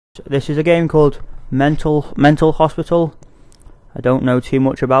This is a game called Mental Hospital. I don't know too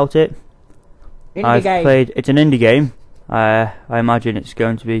much about it. It's an indie game. I imagine it's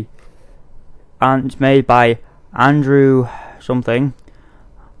going to be, and it's made by Andrew something.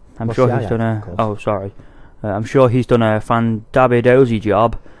 I'm sure he's done a. Oh, sorry. I'm sure he's done a fandabidozy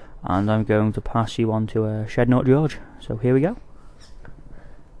job, and I'm going to pass you on to Shednaut George. So here we go.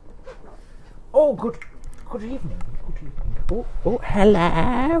 Oh, good evening. Oh,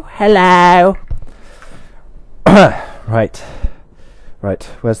 hello. Right.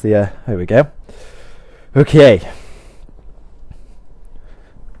 Where's the? Here we go. Okay.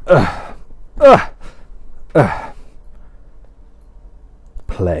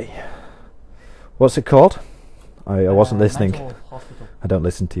 Play. What's it called? I wasn't listening. I don't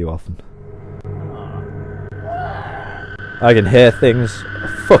listen to you often. I can hear things.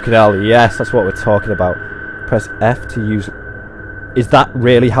 Fucking hell, yes, that's what we're talking about. Press F to use. Is that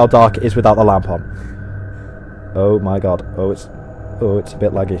really how dark it is without the lamp on? Oh my god. Oh, it's a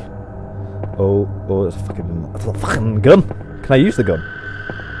bit laggy. Oh, it's a fucking gun. Can I use the gun?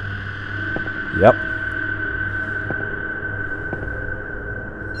 Yep.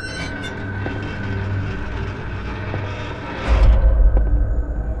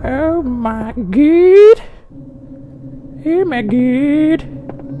 Oh my god. Oh my god.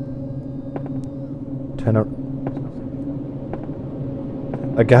 Turn around.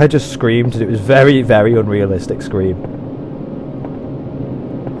 A guy just screamed. It was very, very unrealistic scream.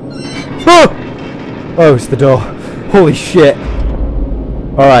 Oh! Oh, it's the door. Holy shit.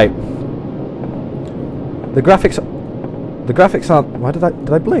 Alright. The graphics aren't. Why did I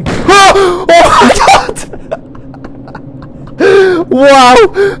blink? Oh! Oh my god! Wow!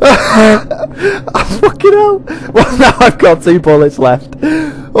 Oh, fucking hell! Well, now I've got 2 bullets left.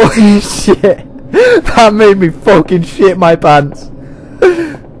 Holy shit! That made me fucking shit my pants.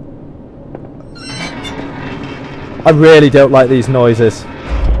 I really don't like these noises.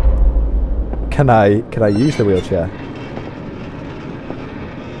 Can I use the wheelchair?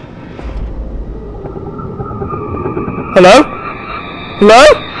 Hello? Hello?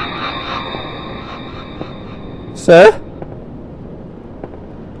 Sir?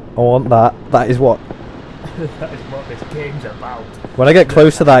 I want that. That is what... That is what this game's about. When I get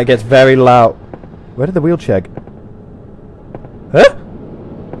close to that, it gets very loud. Where did the wheelchair go? Huh?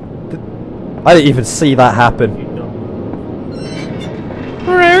 I didn't even see that happen.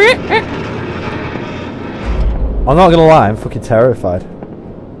 I'm not gonna lie, I'm fucking terrified.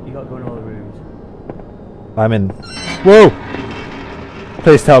 You gotta go in all the rooms. I'm in... Whoa!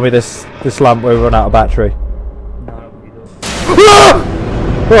 Please tell me this lamp will run out of battery. No, you don't.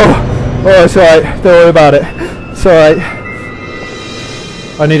 Oh, it's alright. Don't worry about it. It's alright.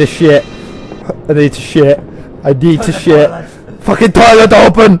 I need a shit. I need to shit. I need to shit. Fucking toilet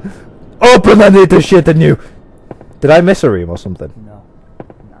open! Open! I need to shit in you! Did I miss a room or something? No.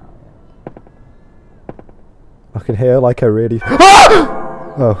 I can hear like a really...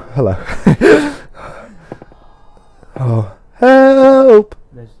 Oh, hello. Oh, help!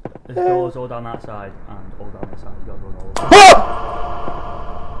 There's doors all down that side and all down this side. You gotta run all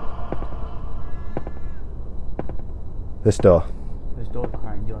over. This door. There's doors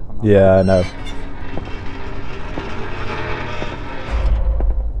behind you, like on that. Yeah, I know.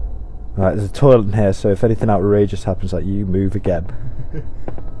 Right, there's a toilet in here, so if anything outrageous happens, like you move again.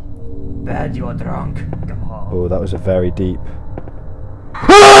 Bad, you are drunk. Oh, that was a very deep.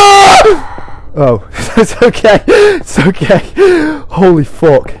 Oh, it's okay. It's okay. Holy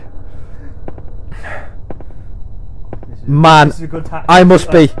fuck. Man, I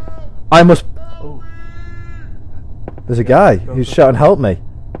must be. Oh. There's a guy who's shouting help me.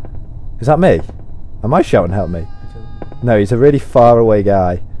 Is that me? Am I shouting help me? No, he's a really far away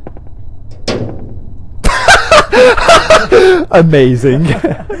guy. Amazing.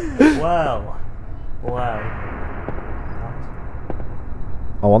 Wow.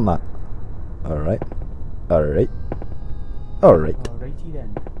 I want that. Alright. Alrighty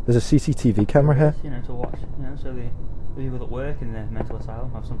then. There's a CCTV camera here. You know, to watch. You know, so the people that work in the mental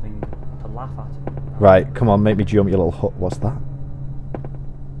asylum have something to laugh at. Right, come on, make me jump, you little hut. What's that?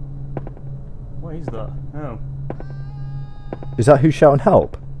 What is that? Oh. Is that who's shouting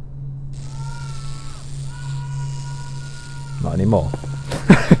help? Not anymore.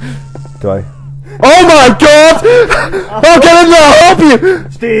 Do I? Oh my god! I'll get in there, I'll help you!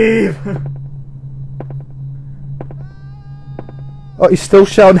 Steve! Oh, he's still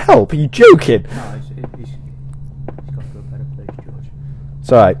shouting help? Are you joking? No, he's got to go better place, George.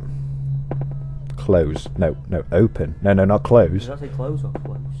 It's alright. Close. No, open. No, not close. Does that say close or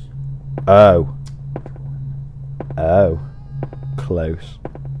close? Oh. Close.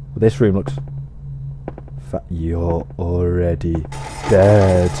 This room looks... You're already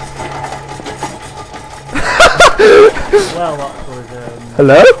dead. Well, that was,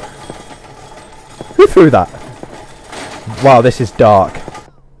 Hello? Who threw that? Wow, this is dark.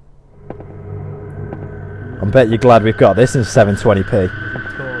 I bet you're glad we've got this in 720p.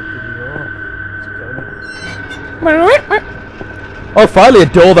 Oh, finally a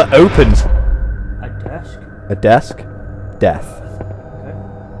door that opens. a desk. A desk? Death. Okay.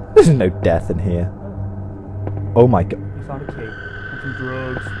 There's no death in here. Oh my god. You found a key. And some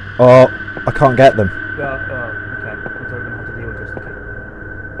drugs. Oh, I can't get them. Yeah, oh, okay. I thought we were going to have to deal with just the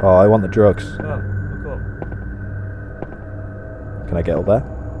key. Oh, I want the drugs. Oh, look up. Can I get up there?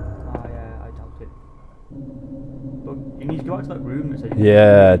 I doubt it. But you need to go out to that room that said...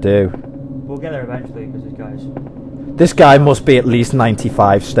 Yeah, I do. We'll get there eventually, because this guy's... This guy must be at least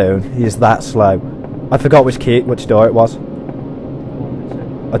 95 stone. He's that slow. I forgot which door it was.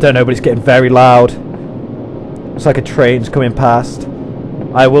 I don't know, but it's getting very loud. It's like a train's coming past.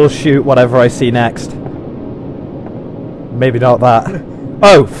 I will shoot whatever I see next. Maybe not that.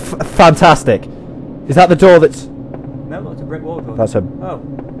 Oh, fantastic. Is that the door that's... No, that's a brick wall door. That's a... Oh.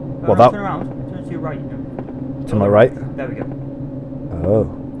 What, that... Turn around. Turn to your right. To my right? There we go.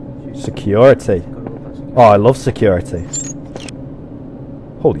 Oh. Security. Oh, I love security.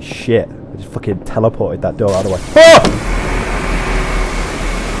 Holy shit. I just fucking teleported that door out of the way. Oh!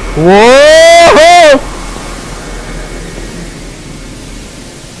 Whoa!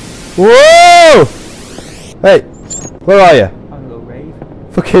 Whoa! Hey, where are you? I'm a little rave.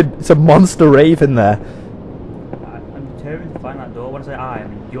 Fucking, it's a monster rave in there. I'm determined to find that door. When I say I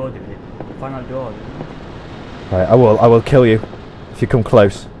mean you're doing it. Find that door. Right, I will kill you if you come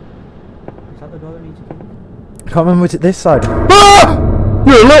close. Is that the door that needs to kill? I can't remember, was it this side? Ah!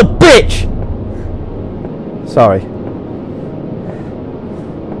 You're a little bitch! Sorry.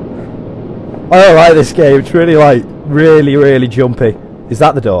 I don't like this game, it's really like, really jumpy. Is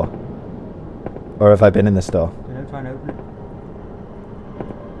that the door? Or have I been in this door? Don't try and open it.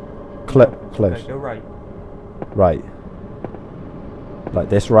 Close. Okay, go right. Right. Like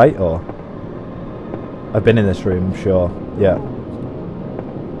this right, or? I've been in this room, I'm sure. Yeah.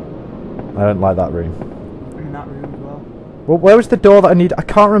 I don't like that room. In that room as well. Well, where was the door that I need? I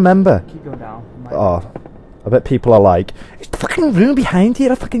can't remember. Keep going down. Oh. I bet people are like, it's the fucking room behind you,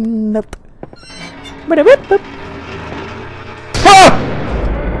 I fucking... Ah!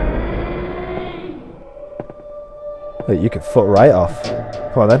 Wait, you could foot right off.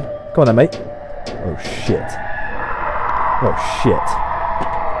 Come on then. Come on then, mate. Oh shit. Oh shit.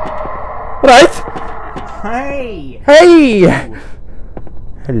 Right. Hey! Hey!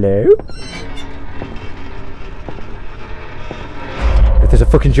 Hello? If there's a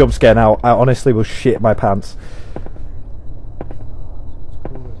fucking jump scare now, I honestly will shit my pants.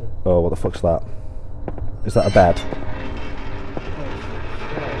 Oh, what the fuck's that? Is that a bed?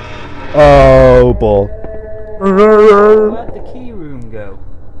 Oh, ball. Where'd the key room go?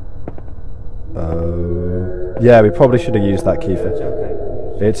 Oh. Yeah, we probably should have used that key for... It's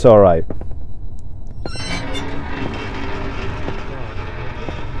okay. It's alright.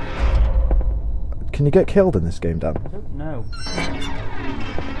 Can you get killed in this game, Dan? I don't know.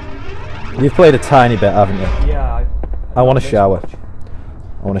 You've played a tiny bit, haven't you? Yeah, I want a shower.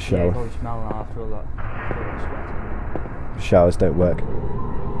 I want a Yeah, shower. you probably smell after all that sweat. Showers don't work.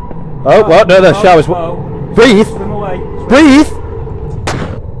 Oh, what? No, the showers. Breathe! Swim away. Breathe!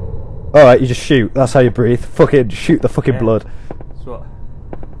 Alright, you just shoot. That's how you breathe. Fucking shoot the fucking blood. That's what.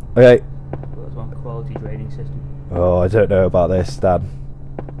 Okay. That's one quality draining system. Oh, I don't know about this, Dan.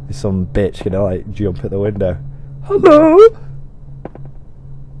 Is some bitch gonna like jump at the window? Hello?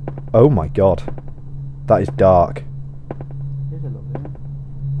 Oh my god. That is dark. Here's a lovely one.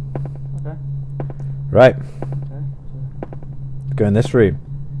 Okay. Right. Okay. Go in this room.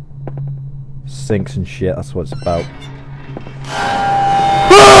 Sinks and shit, that's what it's about.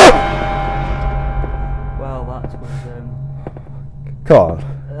 Well, that was Come on.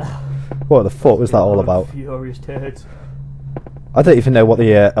 What the fuck was that all about? Furious turds. I don't even know what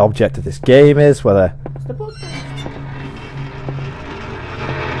the object of this game is, whether... It's the book. Is there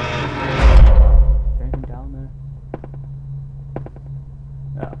anything down there?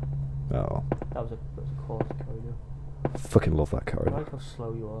 Oh. Oh. That was a quality corridor. I fucking love that I corridor. like how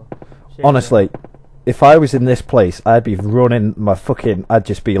slow you are. Seriously. Honestly, if I was in this place, I'd be running my fucking... I'd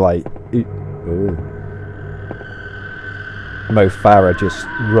just be like... Ooh. Mo Farah just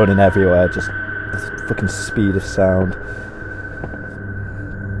running everywhere, just the fucking speed of sound.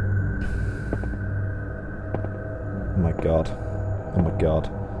 Oh my god. Oh my god.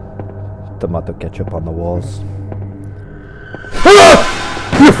 Tomato ketchup on the walls.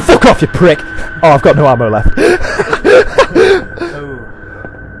 You off, you prick! Oh, I've got no ammo left.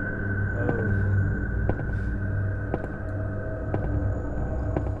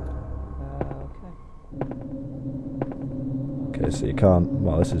 Okay, so you can't...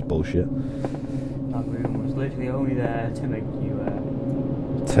 Well, this is bullshit. That room was literally only there to make you...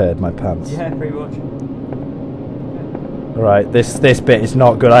 turd my pants. Yeah, pretty much. Right, this bit is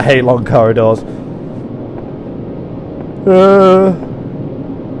not good. I hate long corridors.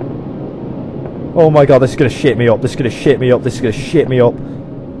 Oh my god, this is gonna shit me up. This is gonna shit me up. This is gonna shit me up.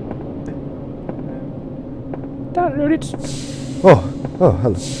 Oh,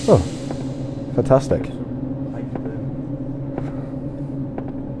 hello. Oh, fantastic.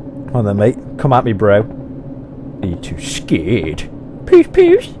 Come on then, mate. Come at me, bro. Are you too scared? Pews,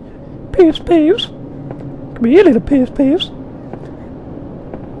 pews. Pews, pews. Come here, little pews, pews.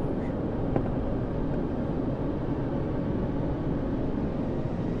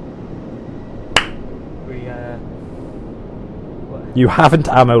 You haven't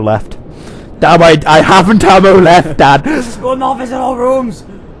ammo left. Damn, I haven't ammo left, Dad. Go not visit all rooms.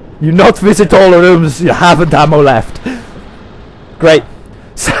 You not visit all the rooms. You haven't ammo left. Great.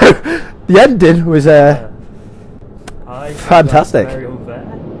 So the ending was fantastic. Very unfair.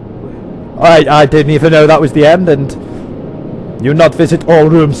 I didn't even know that was the end, and you not visit all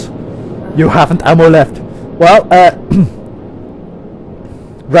rooms. You haven't ammo left. Well,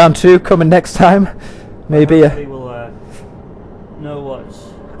 round 2 coming next time. Maybe.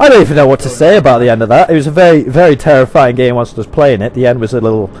 I don't even know what to say about the end of that. It was a very, very terrifying game once I was playing it. The end was a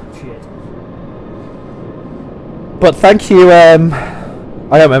little... shit. But thank you, I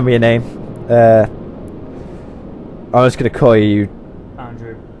don't remember your name. I'm just going to call you...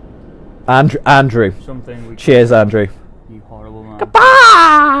 Andrew. Something. Cheers, Andrew. You horrible man.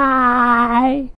 Goodbye!